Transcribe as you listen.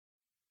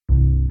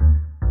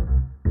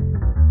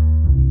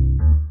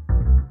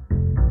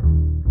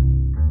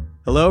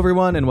Hello,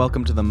 everyone, and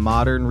welcome to the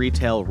Modern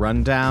Retail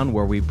Rundown,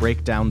 where we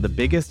break down the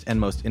biggest and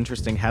most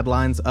interesting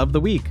headlines of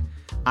the week.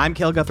 I'm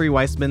Cale Guthrie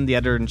Weissman, the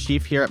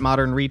editor-in-chief here at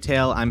Modern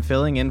Retail. I'm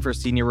filling in for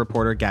senior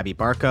reporter Gabby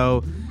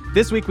Barco.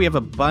 This week, we have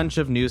a bunch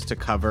of news to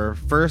cover.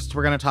 First,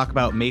 we're going to talk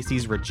about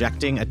Macy's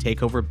rejecting a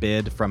takeover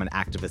bid from an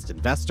activist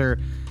investor.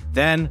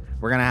 Then,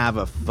 we're going to have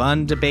a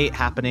fun debate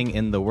happening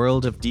in the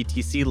world of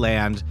DTC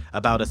land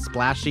about a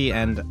splashy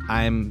and,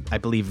 I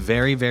believe,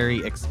 very,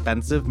 very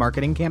expensive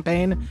marketing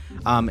campaign.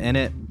 And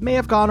it may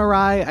have gone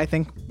awry. I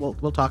think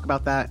we'll talk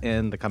about that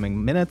in the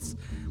coming minutes.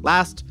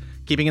 Last,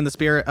 keeping in the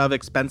spirit of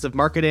expensive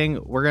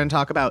marketing, we're going to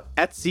talk about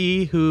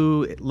Etsy,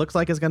 who it looks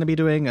like is going to be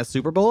doing a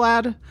Super Bowl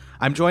ad.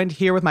 I'm joined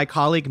here with my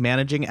colleague,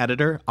 managing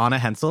editor, Anna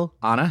Hensel.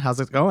 Anna,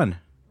 how's it going?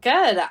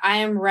 Good. I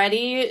am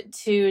ready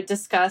to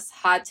discuss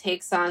hot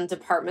takes on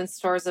department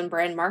stores and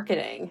brand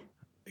marketing.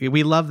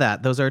 We love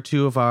that. Those are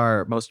two of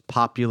our most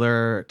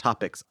popular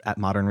topics at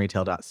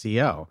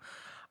modernretail.co.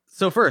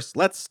 So first,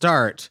 let's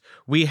start.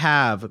 We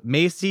have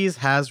Macy's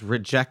has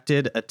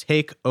rejected a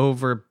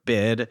takeover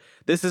bid.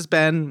 This has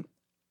been,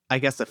 I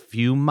guess, a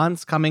few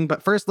months coming.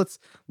 But first,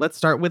 let's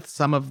start with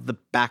some of the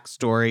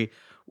backstory.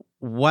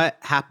 What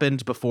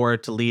happened before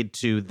to lead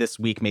to this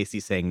week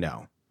Macy's saying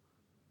no?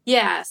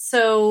 Yeah,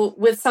 so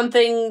with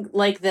something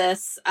like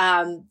this,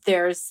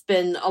 there's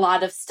been a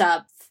lot of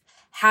stuff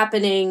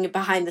happening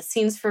behind the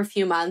scenes for a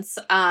few months.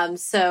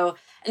 So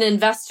an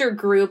investor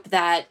group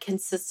that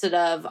consisted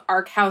of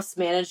Arc House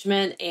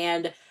Management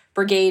and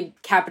Brigade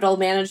Capital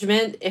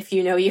Management, if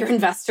you know your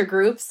investor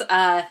groups,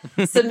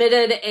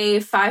 submitted a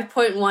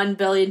 $5.1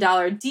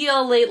 billion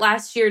deal late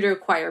last year to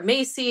acquire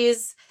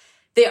Macy's.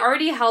 They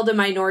already held a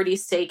minority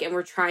stake and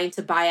were trying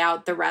to buy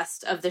out the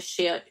rest of the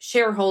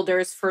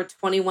shareholders for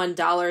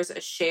 $21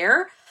 a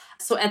share.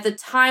 So at the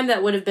time,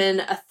 that would have been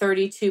a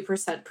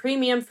 32%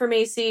 premium for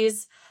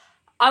Macy's.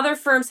 Other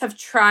firms have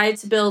tried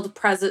to build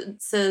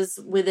presences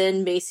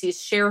within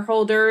Macy's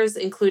shareholders,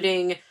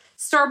 including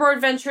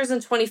Starboard Ventures in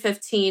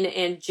 2015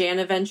 and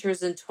Jana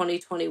Ventures in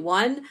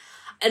 2021.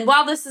 And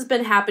while this has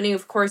been happening,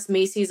 of course,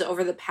 Macy's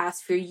over the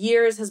past few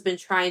years has been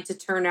trying to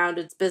turn around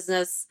its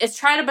business. It's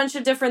tried a bunch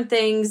of different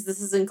things. This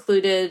has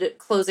included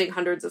closing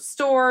hundreds of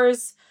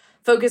stores,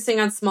 focusing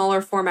on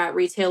smaller format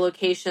retail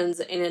locations,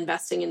 and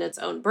investing in its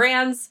own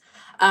brands.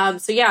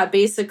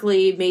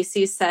 Basically,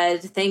 Macy's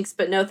said thanks,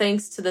 but no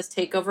thanks to this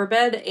takeover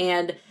bid.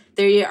 And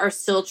they are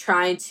still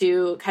trying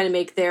to kind of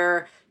make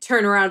their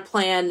turnaround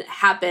plan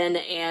happen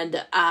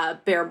and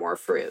bear more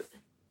fruit.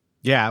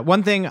 Yeah,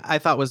 one thing I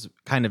thought was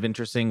kind of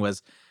interesting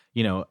was,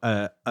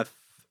 a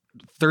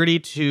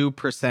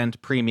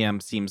 32% premium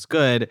seems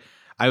good.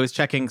 I was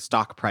checking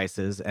stock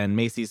prices, and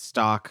Macy's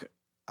stock,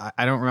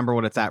 I don't remember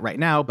what it's at right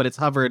now, but it's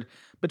hovered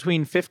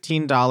between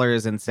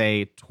 $15 and,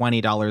 say,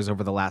 $20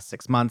 over the last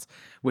 6 months.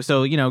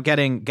 So,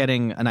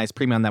 getting a nice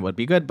premium on that would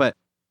be good. But,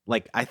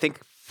 I think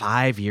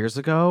 5 years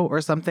ago or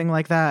something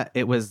like that,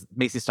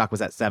 Macy's stock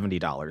was at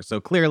 $70.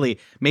 So clearly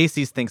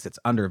Macy's thinks it's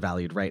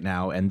undervalued right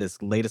now, and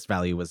this latest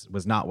value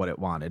was not what it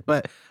wanted.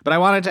 But I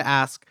wanted to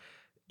ask,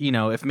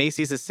 if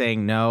Macy's is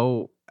saying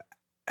no,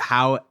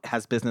 how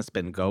has business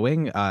been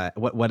going?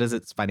 What does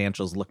its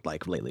financials look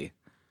like lately?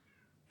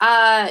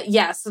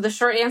 So the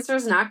short answer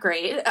is not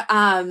great.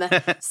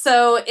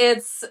 So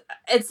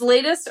its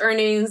latest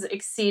earnings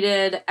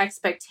exceeded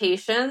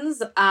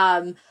expectations.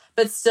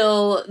 But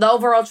still, the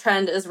overall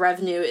trend is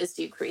revenue is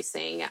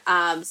decreasing.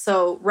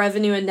 So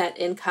revenue and net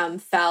income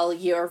fell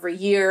year over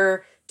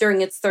year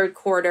during its third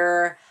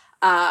quarter.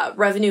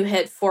 Revenue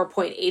hit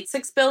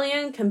 $4.86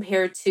 billion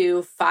compared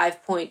to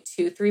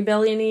 $5.23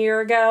 billion a year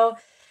ago.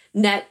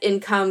 Net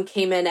income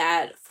came in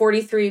at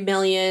 $43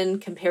 million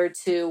compared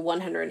to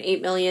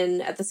 $108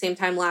 million at the same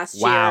time last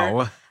year.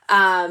 Wow.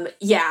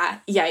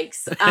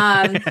 Yikes.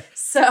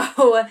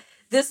 So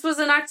this was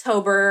in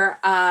October.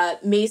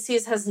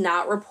 Macy's has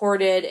not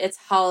reported its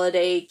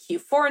holiday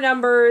Q4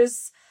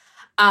 numbers,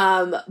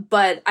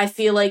 but I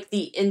feel like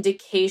the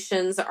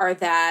indications are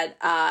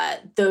that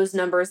those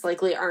numbers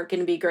likely aren't going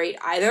to be great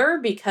either,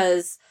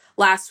 because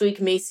last week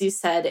Macy's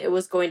said it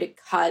was going to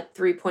cut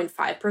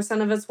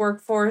 3.5% of its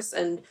workforce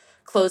and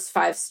close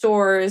 5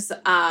 stores,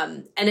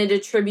 and it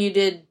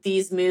attributed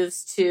these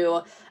moves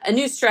to a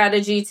new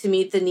strategy to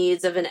meet the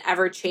needs of an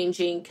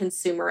ever-changing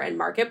consumer and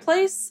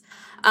marketplace.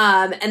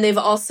 And they've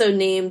also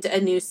named a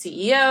new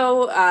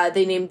CEO.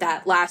 They named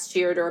that last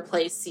year to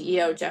replace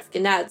CEO Jeff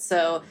Gennett.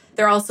 So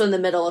they're also in the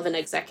middle of an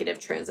executive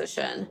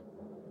transition.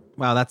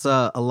 Wow, that's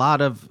a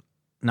lot of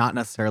not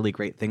necessarily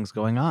great things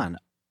going on.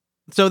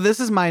 So this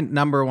is my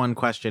number one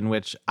question,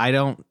 which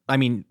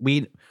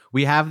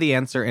we have the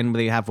answer and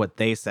we have what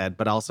they said,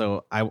 but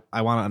also I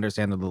want to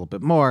understand a little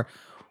bit more.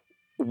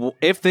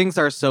 If things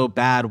are so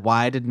bad,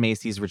 why did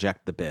Macy's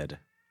reject the bid?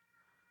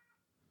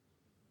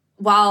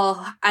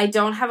 While I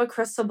don't have a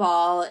crystal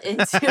ball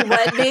into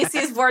what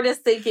Macy's board is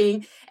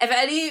thinking, if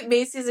any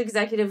Macy's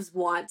executives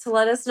want to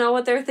let us know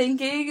what they're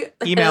thinking,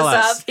 email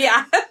us.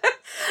 Yeah.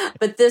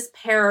 But this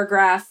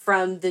paragraph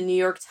from the New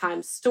York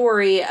Times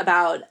story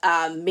about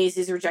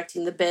Macy's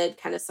rejecting the bid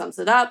kind of sums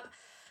it up.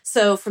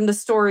 So from the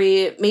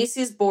story,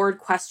 Macy's board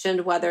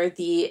questioned whether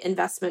the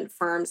investment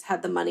firms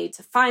had the money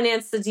to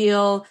finance the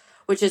deal,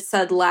 which it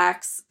said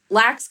lacks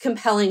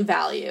compelling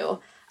value.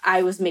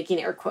 I was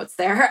making air quotes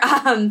there.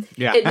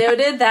 It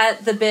noted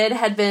that the bid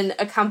had been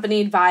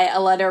accompanied by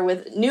a letter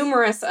with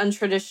numerous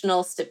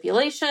untraditional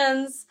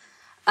stipulations.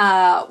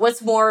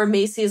 What's more,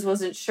 Macy's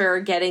wasn't sure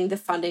getting the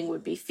funding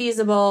would be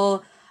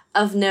feasible.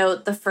 Of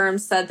note, the firm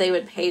said they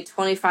would pay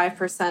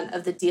 25%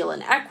 of the deal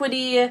in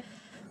equity.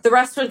 The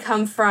rest would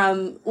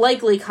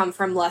likely come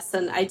from less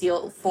than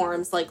ideal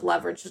forms like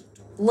leveraged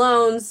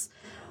loans.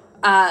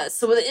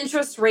 So with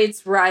interest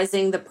rates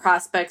rising, the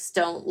prospects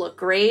don't look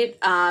great.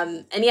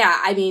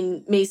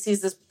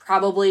 Macy's is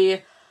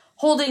probably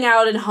holding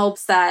out in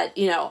hopes that,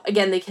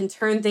 again, they can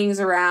turn things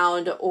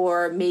around,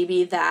 or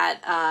maybe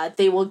that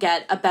they will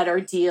get a better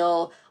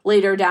deal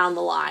later down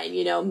the line,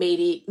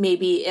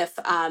 maybe if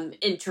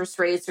interest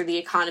rates or the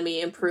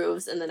economy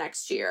improves in the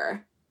next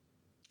year.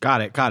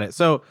 Got it.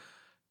 So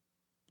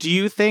do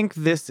you think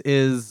this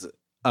is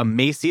a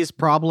Macy's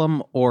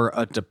problem or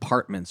a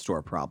department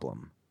store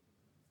problem?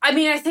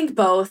 I think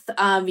both.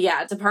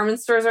 Department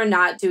stores are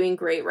not doing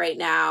great right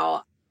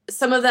now.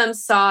 Some of them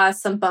saw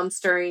some bumps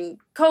during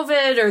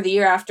COVID or the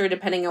year after,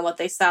 depending on what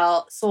they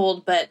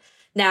sold, but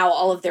now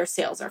all of their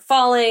sales are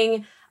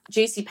falling.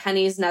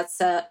 JCPenney's net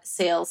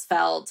sales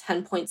fell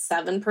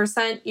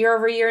 10.7% year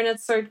over year in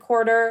its third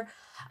quarter.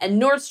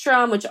 And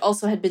Nordstrom, which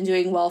also had been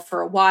doing well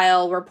for a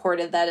while,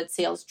 reported that its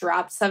sales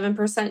dropped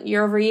 7%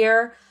 year over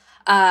year.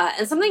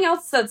 And something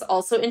else that's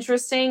also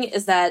interesting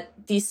is that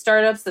these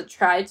startups that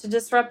tried to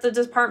disrupt the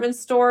department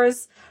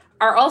stores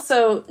are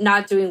also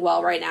not doing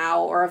well right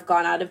now or have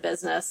gone out of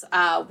business.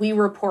 We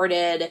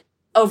reported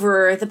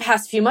over the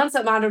past few months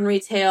at Modern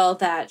Retail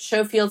that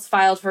Schofields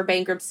filed for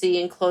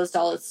bankruptcy and closed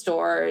all its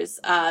stores.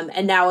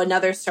 And now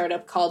another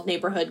startup called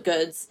Neighborhood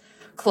Goods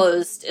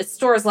closed its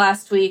stores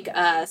last week.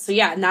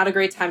 Not a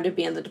great time to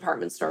be in the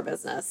department store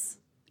business.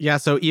 Yeah,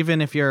 so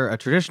even if you're a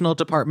traditional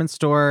department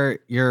store,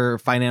 your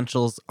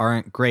financials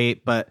aren't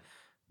great, but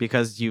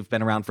because you've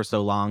been around for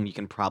so long, you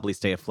can probably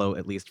stay afloat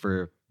at least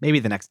for maybe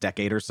the next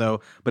decade or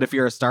so. But if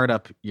you're a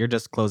startup, you're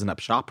just closing up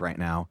shop right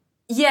now.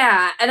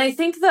 Yeah, and I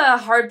think the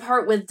hard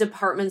part with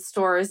department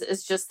stores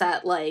is just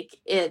that,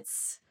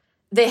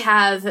 they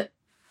have,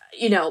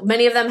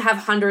 many of them have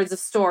hundreds of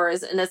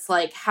stores, and it's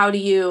like, how do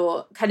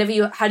you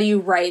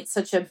write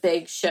such a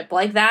big ship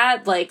like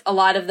that? Like, a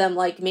lot of them,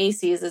 like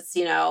Macy's, it's,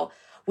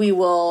 we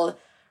will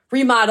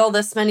remodel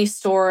this many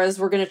stores.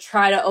 We're going to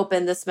try to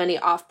open this many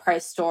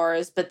off-price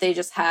stores, but they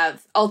just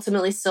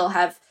ultimately still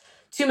have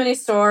too many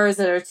stores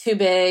that are too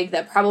big,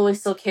 that probably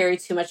still carry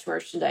too much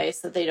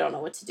merchandise that they don't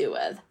know what to do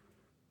with.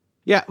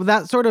 Yeah,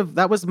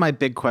 that was my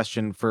big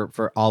question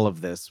for all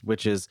of this,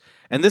 which is,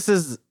 and this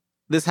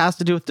has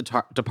to do with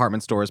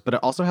department stores, but it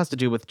also has to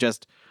do with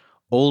just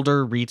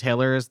older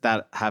retailers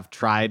that have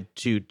tried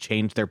to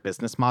change their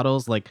business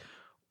models. Like,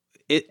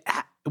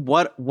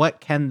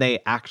 what can they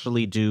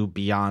actually do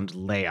beyond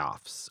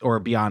layoffs or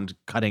beyond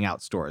cutting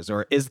out stores?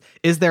 Or is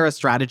there a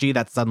strategy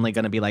that's suddenly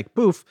going to be like,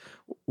 poof,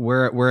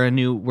 we're a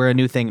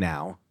new thing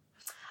now?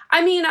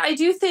 I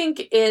do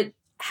think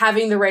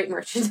having the right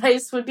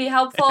merchandise would be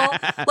helpful.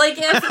 Like,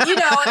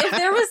 if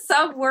there was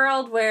some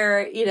world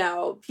where,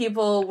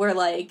 people were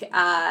like,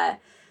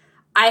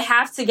 I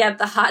have to get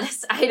the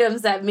hottest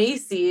items at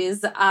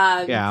Macy's,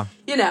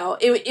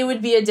 it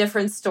would be a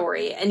different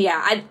story. And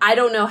I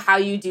don't know how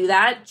you do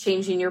that.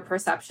 Changing your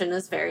perception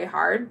is very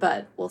hard,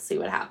 but we'll see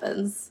what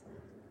happens.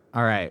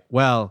 All right.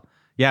 Well,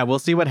 yeah, we'll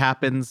see what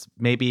happens.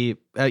 Maybe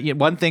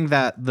one thing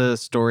that the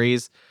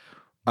stories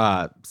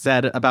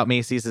said about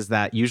Macy's is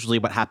that usually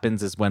what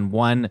happens is when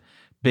one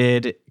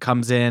bid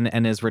comes in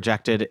and is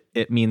rejected,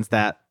 it means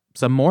that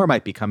some more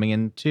might be coming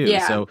in too.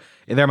 Yeah. So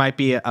there might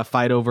be a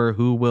fight over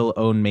who will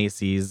own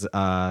Macy's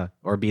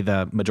or be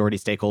the majority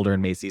stakeholder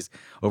in Macy's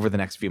over the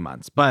next few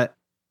months. But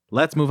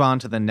let's move on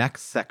to the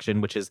next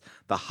section, which is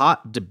the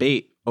hot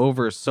debate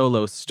over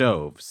Solo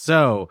Stove.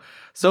 So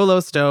Solo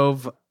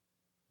Stove,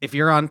 if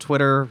you're on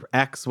Twitter,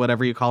 X,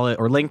 whatever you call it,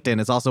 or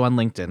LinkedIn, it's also on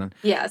LinkedIn.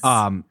 Yes.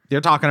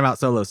 They're talking about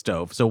Solo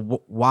Stove. So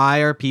why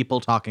are people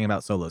talking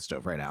about Solo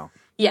Stove right now?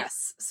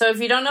 Yes. So if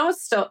you don't know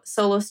what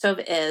Solo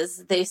Stove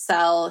is, they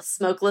sell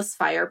smokeless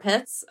fire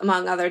pits,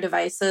 among other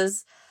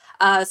devices.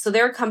 So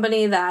they're a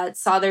company that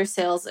saw their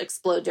sales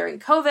explode during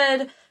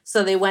COVID.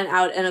 So they went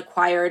out and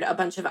acquired a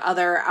bunch of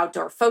other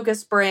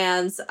outdoor-focused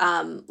brands,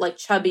 like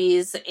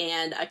Chubby's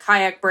and a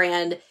kayak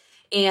brand.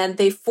 And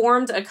they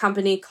formed a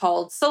company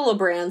called Solo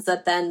Brands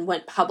that then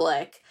went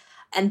public.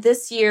 And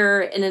this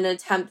year, in an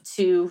attempt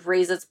to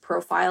raise its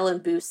profile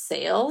and boost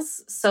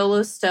sales,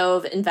 Solo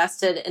Stove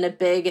invested in a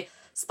big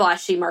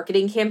splashy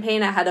marketing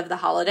campaign ahead of the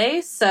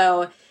holiday.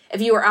 So if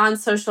you were on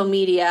social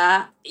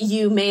media,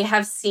 you may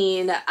have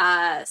seen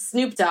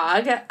Snoop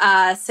Dogg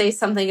say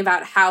something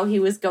about how he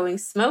was going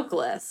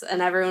smokeless.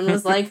 And everyone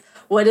was like,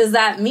 what does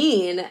that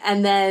mean?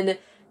 And then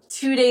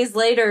 2 days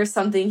later,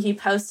 something he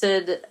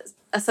posted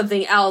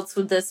something else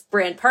with this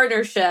brand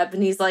partnership.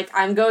 And he's like,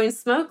 I'm going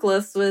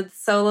smokeless with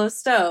Solo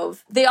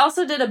Stove. They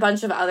also did a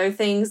bunch of other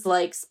things,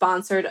 like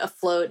sponsored a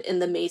float in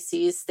the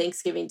Macy's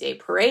Thanksgiving Day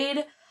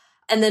Parade.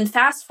 And then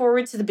fast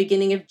forward to the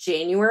beginning of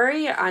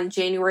January. On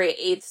January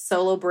 8th,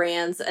 Solo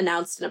Brands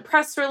announced in a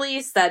press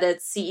release that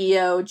its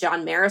CEO,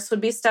 John Maris,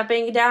 would be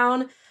stepping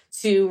down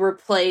to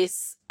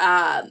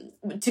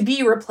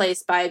be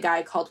replaced by a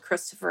guy called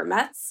Christopher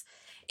Metz.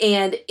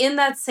 And in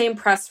that same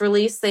press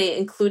release, they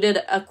included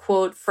a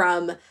quote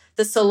from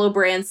the Solo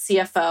Brands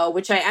CFO,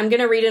 which I am going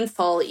to read in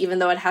full, even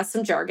though it has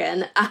some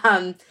jargon.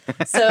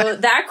 So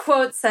that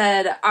quote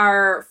said,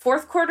 "Our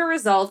fourth quarter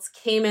results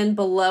came in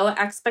below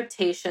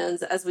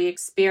expectations as we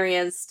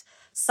experienced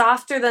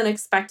softer than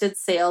expected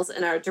sales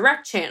in our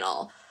direct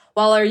channel.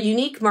 While our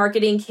unique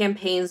marketing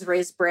campaigns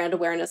raised brand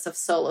awareness of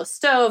Solo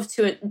Stove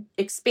to an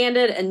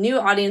expanded and new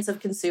audience of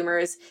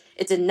consumers,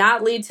 it did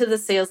not lead to the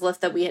sales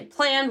lift that we had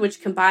planned,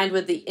 which combined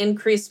with the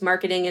increased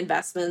marketing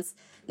investments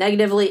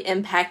negatively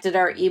impacted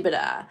our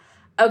EBITDA."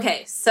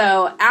 Okay,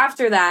 so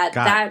after that,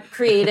 that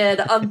created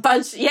a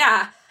bunch,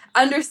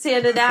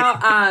 understand it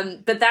now.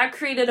 But that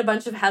created a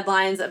bunch of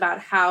headlines about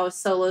how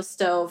Solo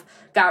Stove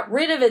got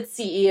rid of its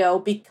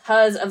CEO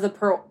because of the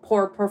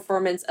poor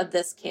performance of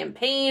this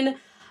campaign.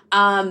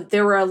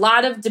 There were a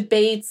lot of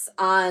debates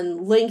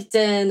on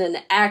LinkedIn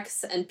and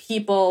X and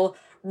people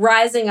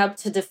rising up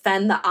to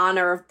defend the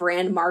honor of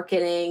brand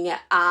marketing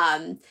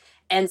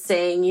and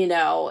saying,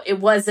 it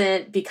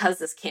wasn't because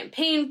this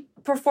campaign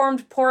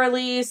performed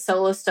poorly.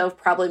 Solo Stove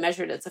probably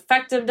measured its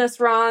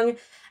effectiveness wrong.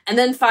 And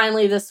then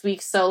finally this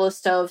week, Solo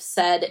Stove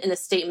said in a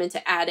statement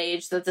to Ad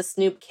Age that the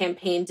Snoop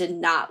campaign did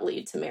not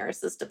lead to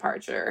Maris's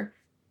departure.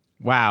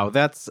 Wow,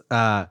 that's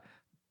a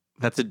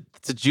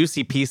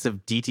juicy piece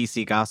of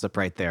DTC gossip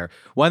right there.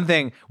 One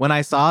thing, when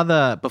I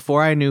saw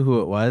before I knew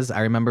who it was,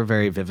 I remember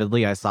very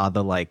vividly, I saw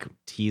the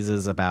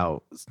teases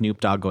about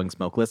Snoop Dogg going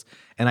smokeless,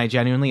 and I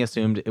genuinely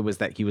assumed it was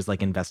that he was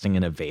investing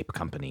in a vape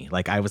company.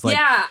 I was like,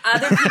 yeah,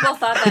 other people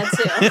thought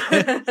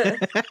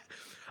that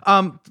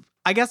too.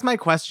 I guess my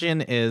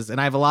question is,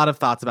 and I have a lot of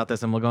thoughts about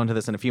this, and we'll go into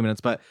this in a few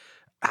minutes, but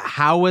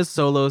how was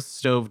Solo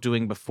Stove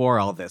doing before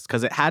all this?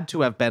 Because it had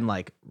to have been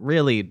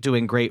really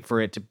doing great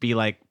for it to be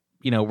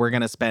we're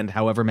going to spend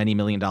however many $1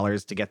 million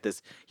to get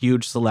this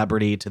huge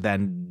celebrity to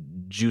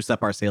then juice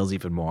up our sales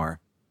even more.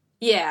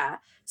 Yeah.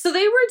 So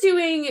they were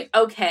doing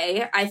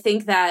okay. I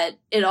think that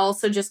it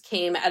also just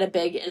came at a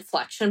big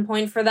inflection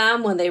point for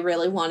them when they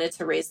really wanted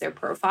to raise their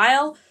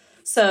profile.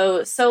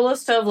 So Solo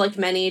Stove, like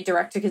many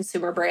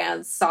direct-to-consumer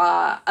brands,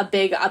 saw a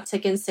big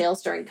uptick in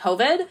sales during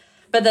COVID.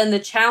 But then the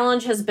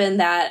challenge has been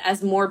that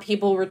as more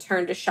people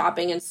return to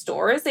shopping in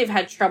stores, they've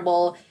had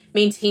trouble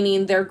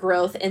maintaining their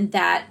growth in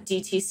that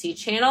DTC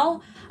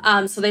channel.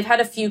 So they've had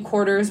a few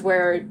quarters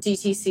where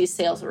DTC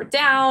sales were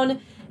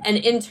down, and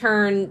in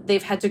turn,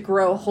 they've had to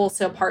grow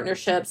wholesale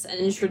partnerships and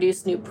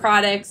introduce new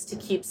products to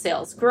keep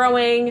sales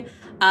growing.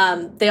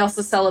 They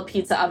also sell a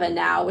pizza oven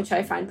now, which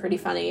I find pretty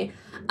funny.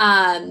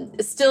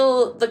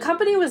 Still, the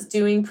company was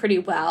doing pretty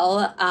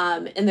well.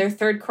 In their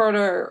third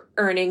quarter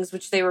earnings,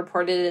 which they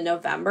reported in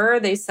November,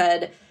 they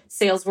said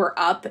sales were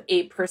up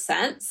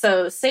 8%.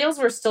 So sales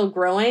were still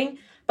growing.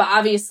 But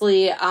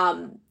obviously,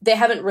 they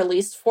haven't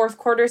released fourth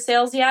quarter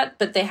sales yet,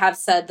 but they have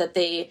said that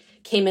they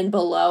came in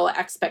below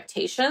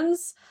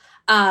expectations.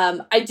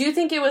 I do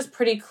think it was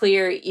pretty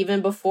clear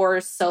even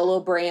before Solo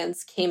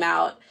Brands came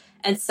out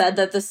and said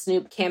that the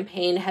Snoop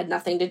campaign had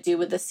nothing to do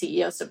with the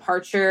CEO's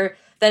departure,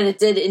 that it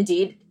did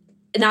indeed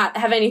not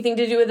have anything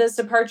to do with his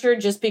departure,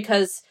 just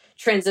because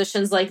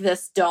transitions like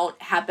this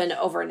don't happen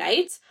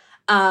overnight.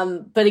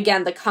 But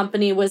again, the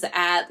company was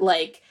at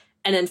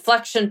an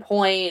inflection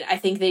point. I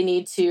think they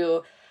need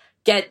to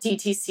get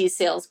DTC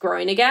sales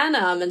growing again.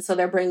 And so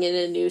they're bringing in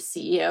a new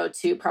CEO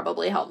to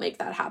probably help make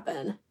that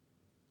happen.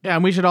 Yeah,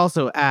 and we should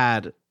also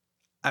add,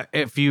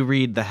 if you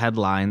read the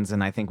headlines,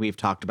 and I think we've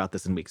talked about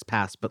this in weeks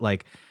past, but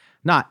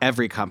not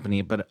every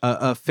company, but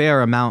a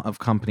fair amount of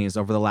companies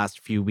over the last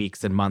few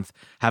weeks and months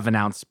have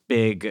announced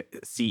big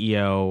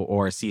CEO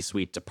or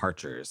C-suite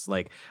departures.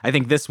 I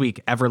think this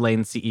week, Everlane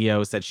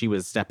CEO said she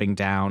was stepping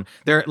down.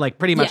 There are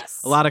pretty much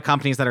a lot of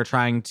companies that are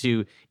trying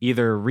to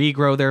either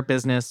regrow their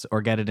business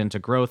or get it into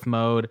growth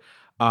mode.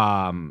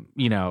 Are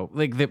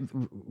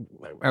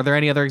there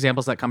any other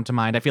examples that come to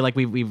mind? I feel like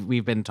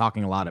we've been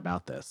talking a lot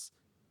about this.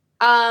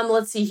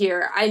 Let's see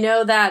here. I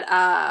know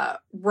that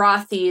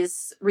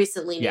Rothy's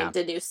recently named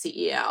a new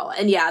CEO.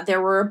 And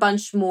there were a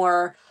bunch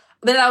more.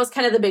 But that was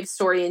kind of the big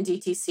story in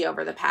DTC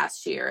over the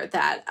past year,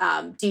 that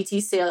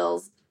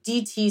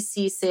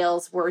DTC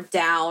sales were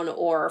down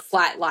or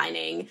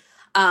flatlining.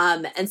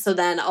 And so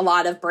then a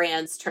lot of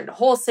brands turned to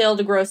wholesale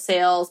to grow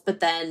sales, but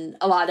then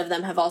a lot of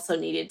them have also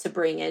needed to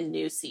bring in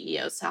new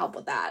CEOs to help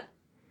with that.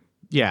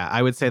 Yeah,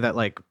 I would say that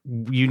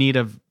you need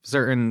a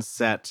certain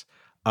set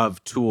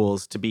of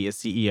tools to be a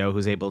CEO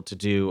who's able to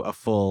do a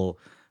full,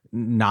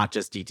 not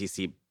just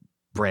DTC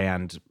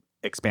brand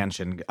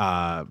expansion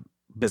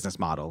business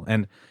model.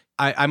 And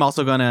I'm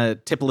also going to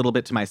tip a little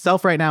bit to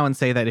myself right now and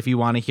say that if you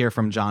want to hear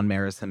from John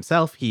Maris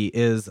himself, he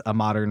is a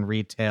Modern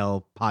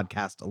Retail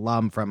podcast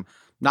alum from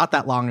not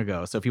that long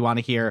ago. So if you want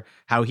to hear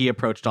how he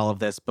approached all of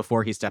this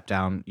before he stepped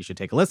down, you should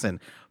take a listen.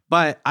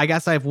 But I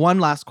guess I have one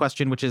last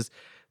question, which is,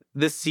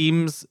 this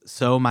seems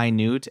so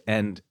minute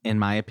and, in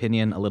my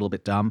opinion, a little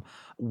bit dumb.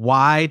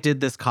 Why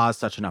did this cause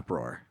such an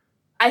uproar?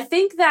 I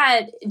think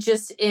that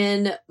just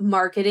in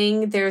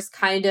marketing, there's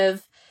kind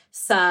of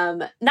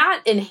some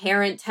not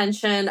inherent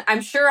tension.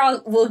 I'm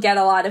sure we'll get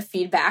a lot of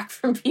feedback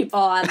from people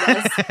on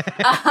this.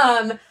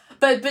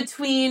 But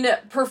between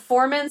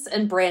performance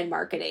and brand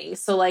marketing.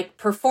 So like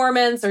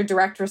performance or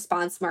direct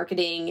response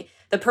marketing,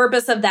 the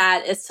purpose of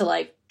that is to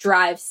like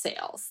drive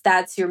sales.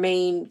 That's your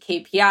main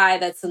KPI.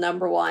 That's the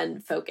number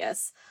one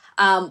focus.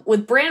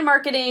 With brand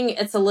marketing,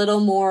 it's a little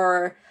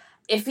more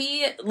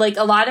iffy. Like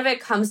a lot of it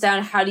comes down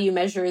to how do you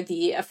measure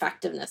the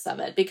effectiveness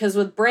of it? Because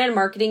with brand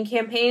marketing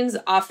campaigns,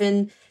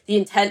 often the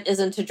intent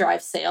isn't to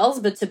drive sales,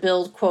 but to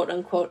build quote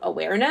unquote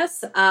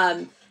awareness.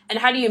 And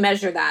how do you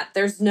measure that?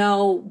 There's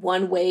no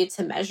one way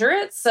to measure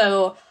it.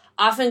 So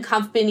often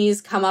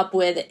companies come up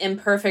with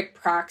imperfect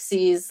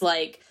proxies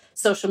like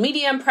social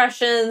media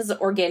impressions,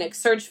 organic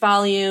search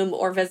volume,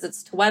 or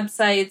visits to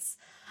websites.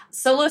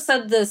 Solo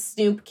said the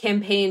Snoop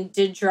campaign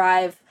did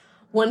drive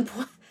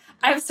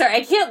I'm sorry,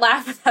 I can't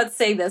laugh without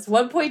saying this.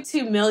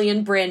 1.2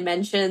 million brand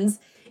mentions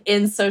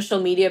in social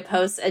media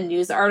posts and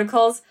news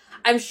articles.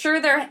 I'm sure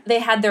they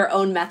had their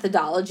own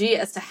methodology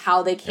as to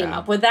how they came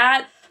up with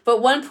that.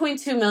 But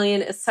 1.2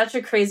 million is such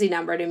a crazy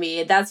number to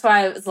me. That's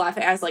why I was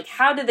laughing. I was like,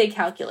 how did they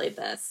calculate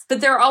this? But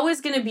there are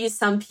always going to be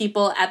some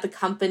people at the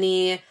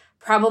company,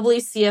 probably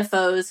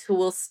CFOs, who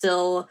will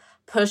still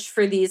push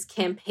for these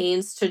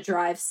campaigns to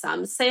drive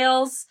some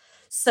sales.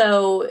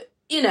 So,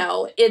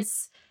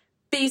 it's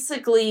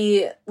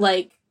basically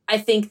like, I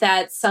think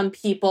that some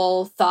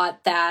people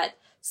thought that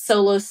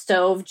Solo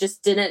Stove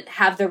just didn't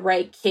have the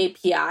right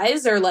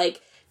KPIs or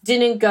like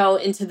didn't go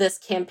into this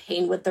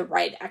campaign with the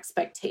right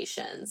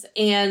expectations.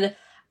 And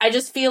I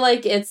just feel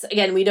like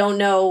again, we don't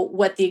know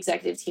what the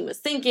executive team was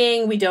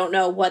thinking. We don't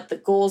know what the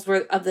goals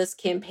were of this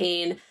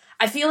campaign.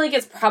 I feel like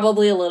it's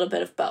probably a little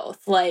bit of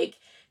both. Like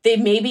they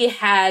maybe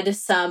had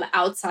some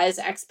outsized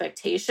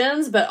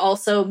expectations, but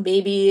also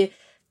maybe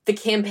the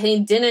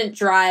campaign didn't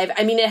drive.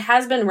 I mean, it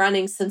has been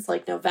running since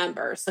like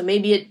November. So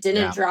maybe it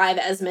didn't drive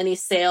as many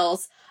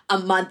sales a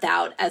month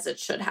out as it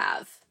should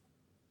have.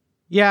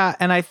 Yeah.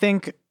 And I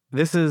think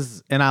this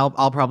is, and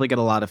I'll probably get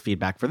a lot of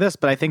feedback for this,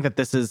 but I think that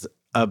this is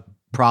a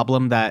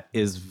problem that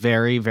is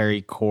very,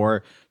 very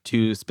core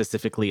to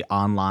specifically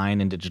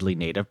online and digitally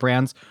native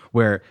brands,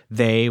 where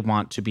they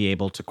want to be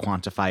able to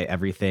quantify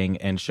everything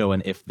and show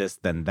an if this,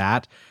 then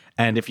that.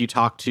 And if you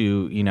talk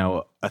to,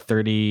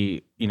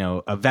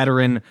 a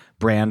veteran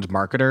brand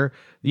marketer,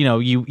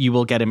 you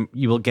will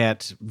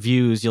get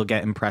views, you'll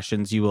get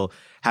impressions, you will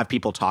have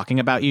people talking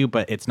about you,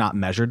 but it's not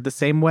measured the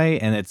same way.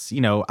 And it's,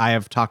 I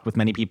have talked with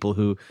many people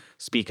who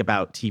speak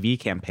about TV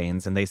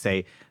campaigns, and they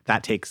say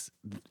that takes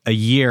a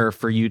year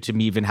for you to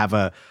even have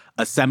a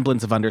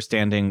semblance of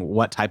understanding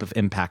what type of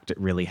impact it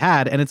really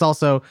had. And it's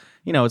also,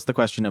 it's the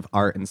question of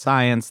art and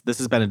science. This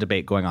has been a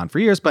debate going on for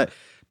years, but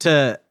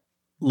to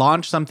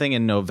launch something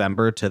in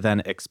November to then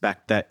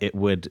expect that it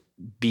would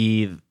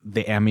be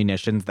the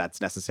ammunition that's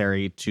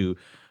necessary to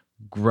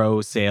grow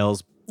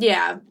sales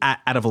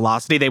at a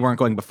velocity they weren't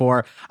going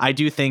before, I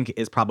do think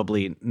is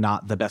probably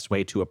not the best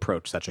way to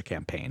approach such a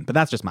campaign. But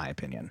that's just my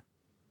opinion.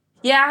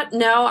 Yeah,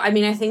 no, I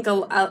mean, I think a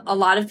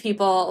lot of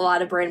people, a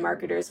lot of brand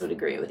marketers would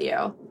agree with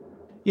you.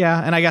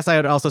 Yeah, and I guess I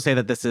would also say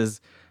that this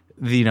is,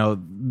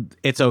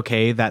 it's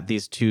okay that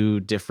these two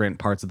different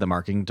parts of the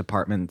marketing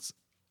departments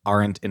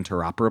aren't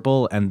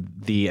interoperable, and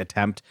the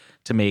attempt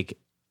to make,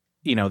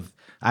 I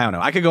don't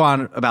know. I could go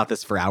on about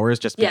this for hours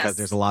just because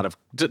there's a lot of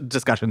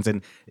discussions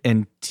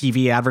in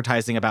TV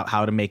advertising about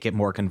how to make it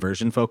more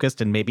conversion focused.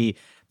 And maybe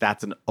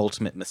that's an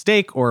ultimate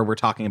mistake, or we're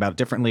talking about it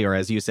differently. Or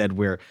as you said,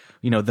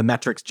 the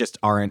metrics just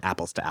aren't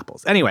apples to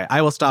apples. Anyway,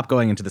 I will stop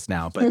going into this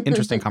now, but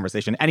interesting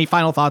conversation. Any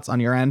final thoughts on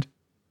your end?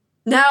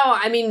 No,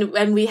 I mean,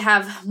 and we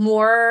have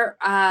more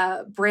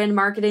brand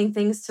marketing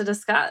things to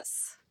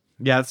discuss.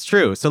 Yeah, it's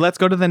true. So let's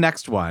go to the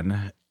next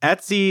one.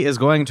 Etsy is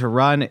going to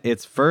run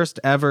its first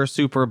ever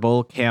Super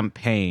Bowl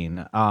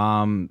campaign.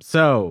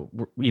 So,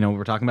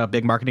 we're talking about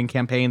big marketing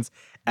campaigns.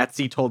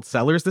 Etsy told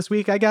sellers this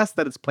week, I guess,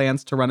 that its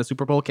plans to run a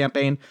Super Bowl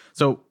campaign.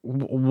 So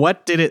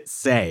what did it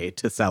say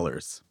to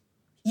sellers?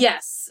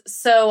 Yes.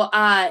 So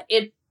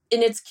in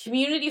its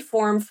community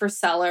forum for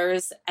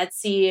sellers,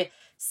 Etsy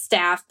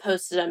staff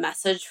posted a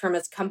message from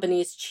its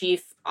company's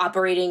chief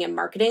operating and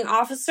marketing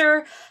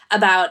officer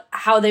about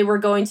how they were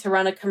going to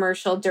run a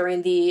commercial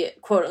during the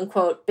quote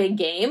unquote big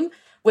game,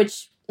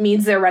 which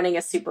means they're running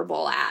a Super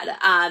Bowl ad,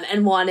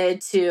 and wanted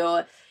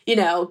to,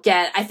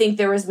 I think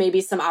there was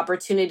maybe some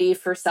opportunity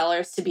for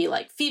sellers to be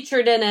like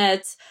featured in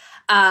it.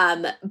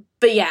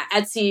 But yeah,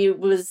 Etsy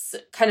was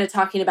kind of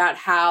talking about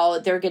how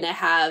they're going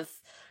to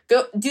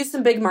do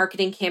some big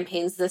marketing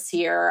campaigns this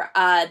year.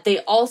 They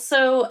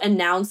also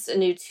announced a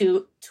new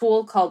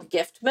tool called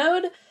Gift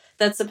Mode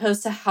that's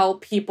supposed to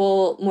help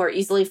people more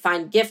easily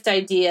find gift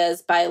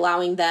ideas by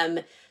allowing them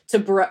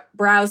to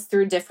browse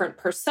through different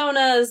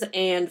personas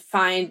and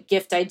find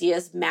gift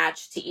ideas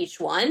matched to each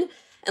one.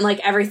 And like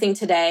everything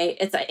today,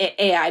 it's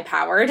AI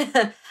powered.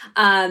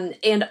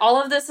 And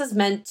all of this is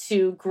meant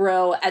to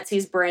grow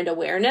Etsy's brand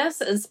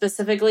awareness and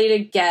specifically to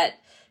get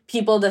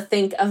people to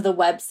think of the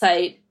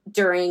website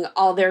during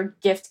all their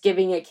gift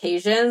giving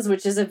occasions,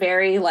 which is a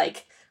very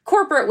like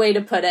corporate way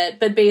to put it.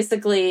 But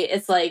basically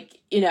it's like,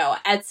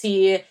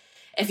 Etsy,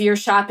 if you're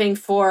shopping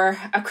for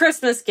a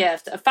Christmas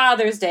gift, a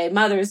Father's Day,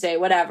 Mother's Day,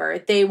 whatever,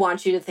 they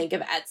want you to think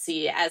of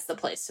Etsy as the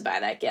place to buy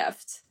that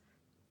gift.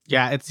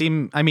 Yeah,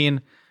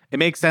 it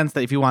makes sense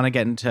that if you want to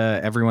get into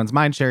everyone's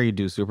mind share, you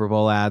do Super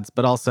Bowl ads,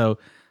 but also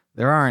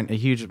there aren't a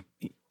huge,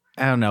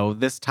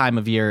 this time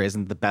of year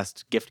isn't the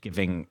best gift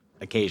giving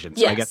occasion.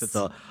 So yes. I guess it's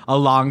a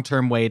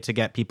long-term way to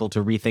get people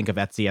to rethink of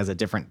Etsy as a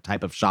different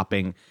type of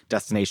shopping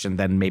destination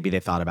than maybe they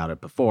thought about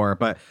it before.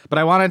 But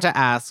I wanted to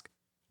ask,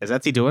 is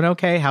Etsy doing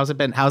okay? How's it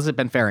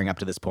been faring up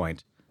to this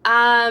point?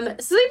 So they've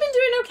been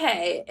doing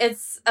okay.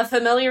 It's a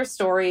familiar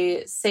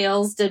story.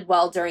 Sales did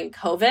well during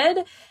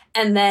COVID,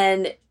 and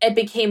then it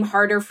became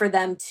harder for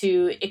them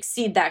to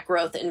exceed that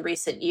growth in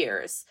recent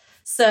years.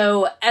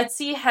 So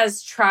Etsy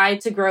has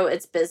tried to grow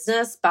its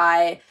business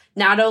by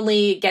not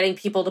only getting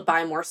people to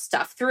buy more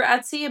stuff through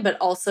Etsy, but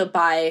also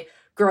by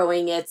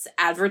growing its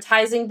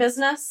advertising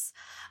business.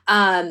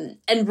 And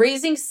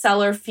raising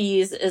seller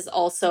fees is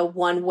also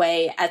one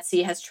way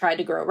Etsy has tried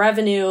to grow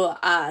revenue.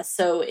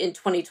 So in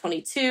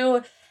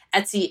 2022,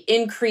 Etsy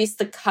increased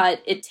the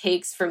cut it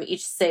takes from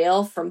each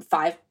sale from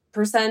 5%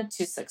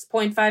 to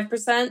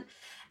 6.5%.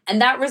 And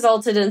that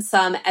resulted in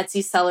some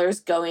Etsy sellers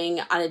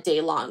going on a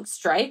day-long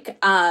strike.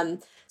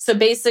 So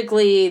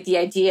basically, the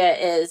idea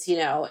is,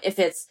 if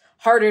it's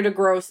harder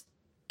to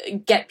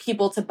get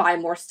people to buy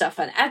more stuff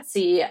on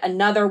Etsy,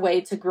 another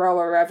way to grow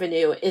our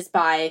revenue is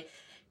by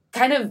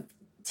kind of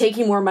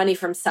taking more money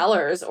from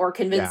sellers or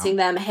convincing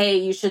them, hey,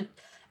 you should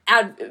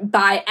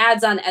buy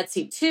ads on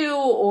Etsy too,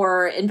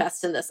 or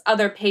invest in this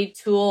other paid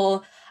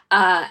tool.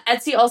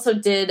 Etsy also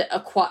did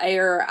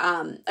acquire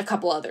a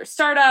couple other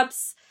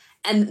startups.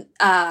 And,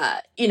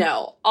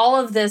 all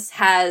of this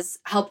has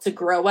helped to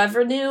grow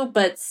revenue,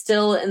 but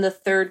still in the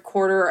third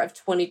quarter of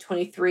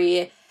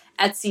 2023,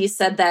 Etsy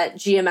said that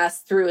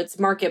GMS through its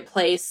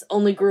marketplace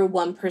only grew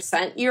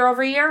 1% year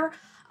over year.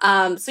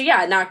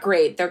 Not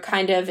great. They're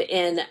kind of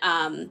in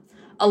they're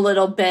a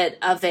little bit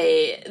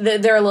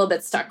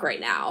stuck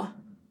right now.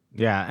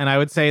 Yeah, and I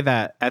would say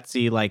that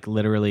Etsy, like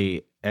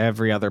literally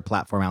every other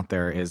platform out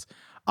there, is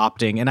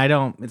opting,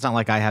 and it's not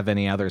like I have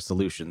any other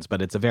solutions,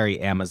 but it's a very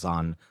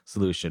Amazon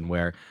solution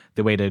where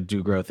the way to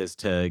do growth is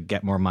to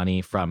get more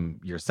money from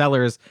your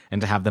sellers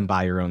and to have them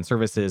buy your own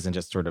services and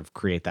just sort of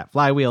create that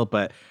flywheel.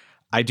 But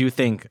I do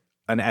think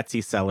an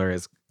Etsy seller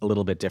is a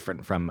little bit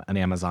different from an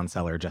Amazon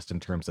seller just in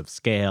terms of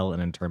scale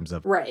and in terms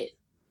of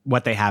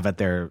what they have at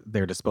their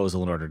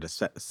disposal in order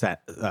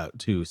to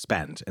to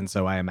spend. And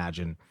so I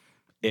imagine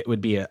it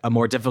would be a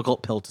more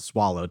difficult pill to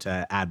swallow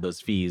to add those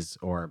fees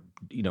or,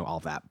 all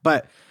that.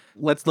 But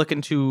let's look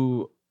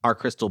into our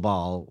crystal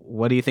ball.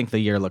 What do you think the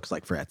year looks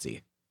like for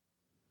Etsy?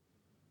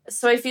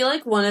 So I feel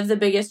like one of the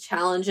biggest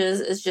challenges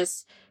is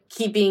just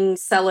keeping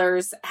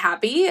sellers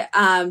happy,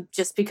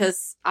 just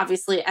because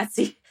obviously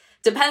Etsy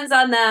depends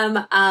on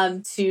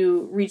them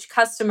to reach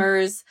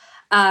customers.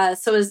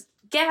 So as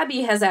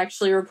Gabby has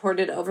actually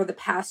reported over the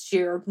past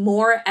year,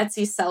 more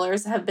Etsy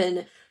sellers have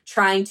been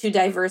trying to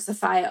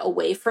diversify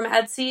away from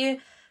Etsy.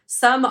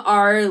 Some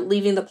are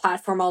leaving the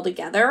platform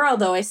altogether,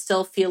 although I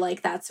still feel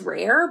like that's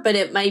rare. But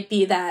it might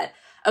be that,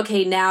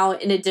 okay, now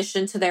in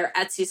addition to their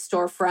Etsy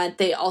storefront,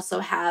 they also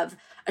have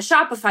a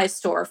Shopify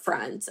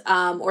storefront,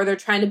 or they're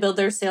trying to build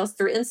their sales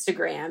through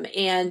Instagram.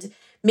 And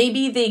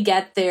maybe they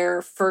get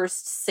their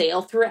first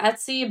sale through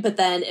Etsy, but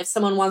then if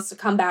someone wants to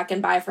come back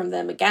and buy from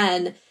them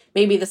again,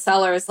 maybe the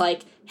seller is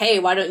like, hey,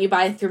 why don't you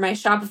buy through my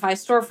Shopify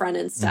storefront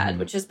instead,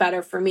 which is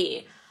better for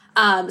me.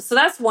 So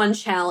that's one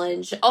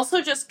challenge.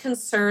 Also, just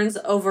concerns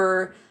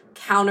over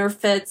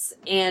counterfeits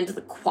and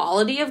the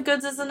quality of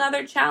goods is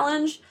another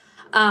challenge.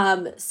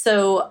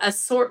 So a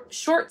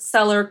short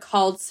seller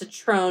called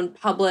Citron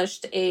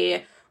published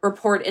a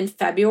report in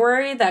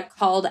February that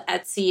called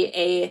Etsy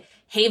a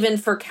haven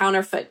for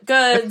counterfeit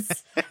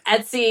goods.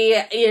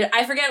 Etsy,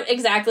 I forget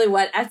exactly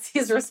what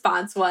Etsy's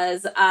response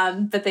was,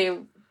 but they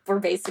were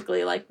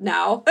basically like,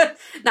 no,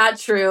 not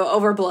true,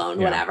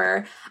 overblown,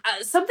 whatever.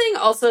 Something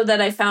also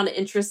that I found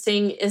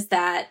interesting is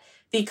that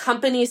the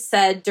company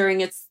said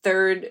during its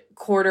third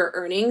quarter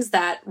earnings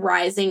that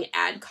rising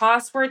ad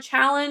costs were a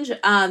challenge.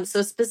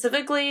 So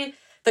specifically,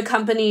 the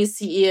company's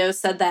CEO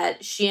said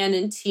that Shein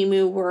and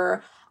Temu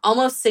were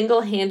almost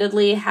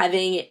single-handedly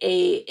having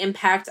an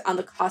impact on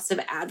the cost of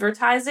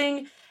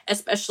advertising,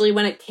 especially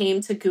when it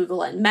came to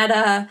Google and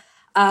Meta.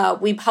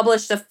 We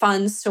published a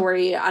fun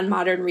story on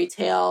Modern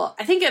Retail,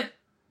 I think a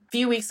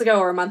few weeks ago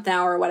or a month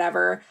now or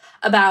whatever,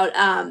 about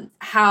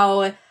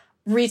how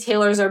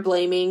retailers are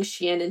blaming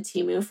Shein and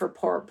Temu for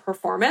poor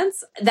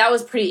performance. That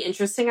was pretty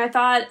interesting, I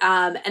thought.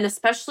 And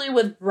especially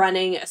with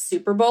running a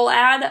Super Bowl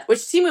ad, which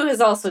Temu has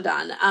also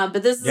done.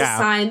 But this is a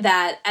sign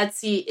that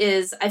Etsy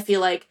is, I feel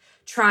like,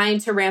 trying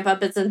to ramp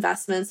up its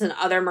investments in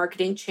other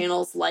marketing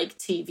channels like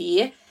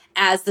TV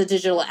as the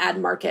digital ad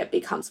market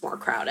becomes more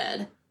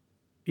crowded.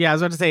 Yeah, I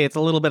was about to say, it's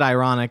a little bit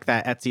ironic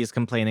that Etsy is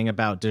complaining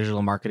about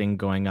digital marketing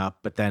going up,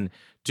 but then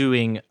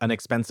doing an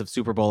expensive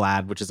Super Bowl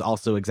ad, which is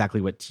also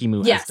exactly what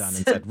Temu has done,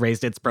 instead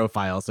raised its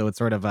profile. So it's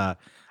sort of I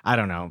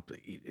don't know,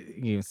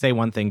 you say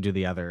one thing, do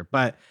the other.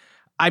 But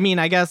I mean,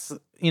 I guess,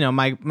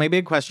 my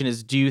big question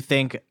is, do you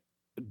think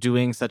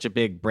doing such a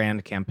big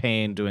brand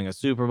campaign, doing a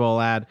Super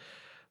Bowl ad,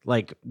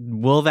 like,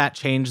 will that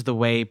change the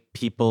way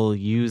people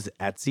use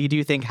Etsy? Do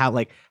you think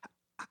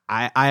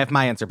I have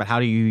my answer, but how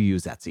do you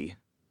use Etsy?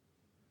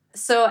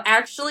 So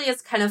actually,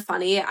 it's kind of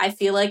funny. I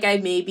feel like I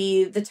may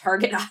be the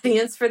target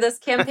audience for this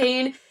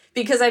campaign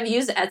because I've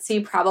used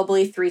Etsy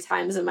probably 3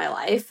 times in my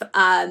life.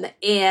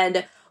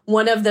 And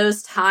one of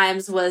those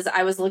times was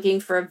I was looking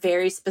for a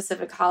very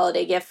specific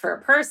holiday gift for a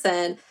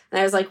person. And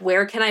I was like,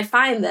 where can I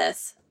find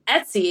this?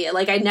 Etsy.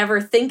 Like, I never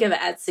think of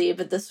Etsy,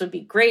 but this would be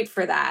great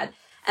for that.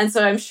 And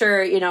so I'm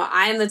sure,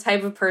 I'm the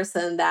type of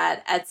person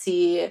that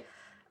Etsy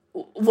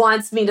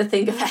wants me to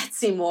think of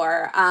Etsy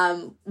more.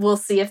 We'll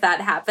see if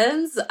that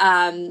happens.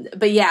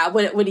 But yeah,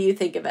 what do you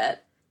think of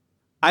it?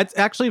 It's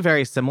actually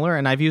very similar,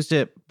 and I've used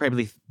it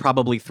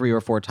probably 3 or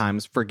 4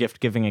 times for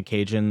gift-giving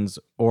occasions,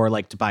 or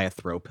like to buy a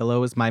throw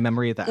pillow is my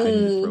memory that I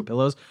needed throw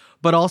pillows.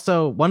 But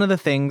also, one of the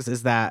things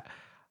is that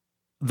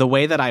the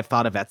way that I've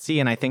thought of Etsy,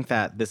 and I think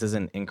that this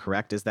isn't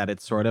incorrect, is that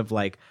it's sort of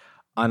like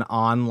an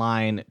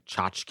online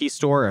tchotchke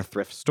store or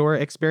thrift store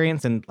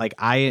experience. And like,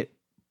 I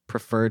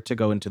prefer to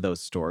go into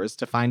those stores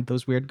to find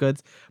those weird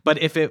goods. But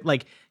if it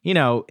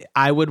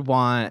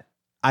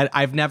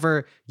I've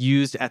never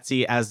used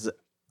Etsy as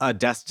a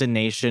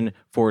destination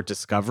for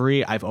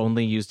discovery. I've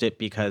only used it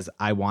because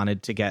I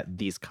wanted to get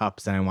these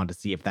cups and I wanted to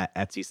see if an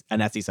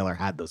Etsy seller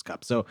had those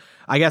cups. So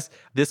I guess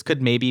this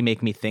could maybe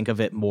make me think of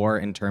it more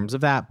in terms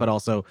of that. But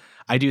also,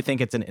 I do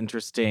think it's an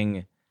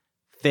interesting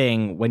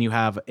thing when you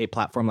have a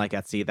platform like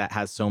Etsy that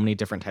has so many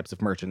different types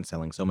of merchants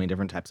selling so many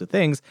different types of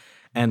things,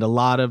 and a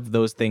lot of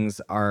those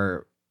things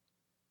are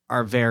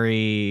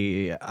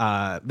very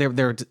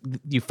they're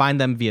you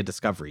find them via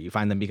discovery. You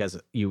find them because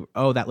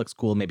that looks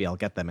cool, maybe I'll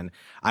get them. And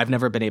I've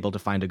never been able to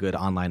find a good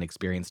online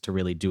experience to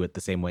really do it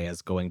the same way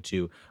as going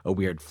to a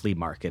weird flea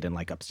market in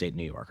like upstate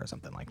New York or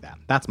something like that.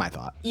 That's my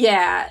thought.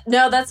 Yeah,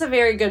 no, that's a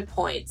very good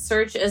point.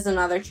 Search is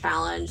another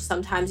challenge.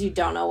 Sometimes you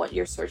don't know what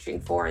you're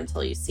searching for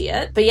until you see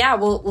it. But yeah,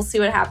 we'll see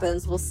what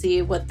happens. We'll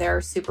see what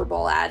their Super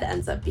Bowl ad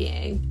ends up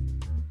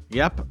being.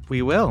 Yep,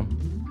 we will.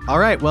 All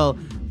right, well,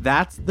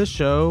 that's the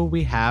show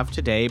we have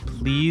today.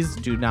 Please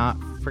do not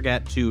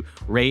forget to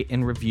rate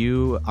and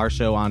review our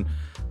show on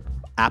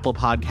Apple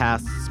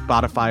Podcasts,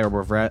 Spotify,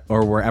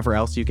 or wherever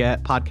else you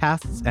get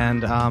podcasts.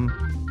 And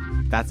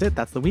that's it.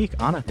 That's the week.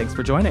 Anna, thanks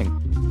for joining.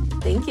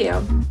 Thank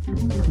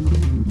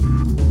you.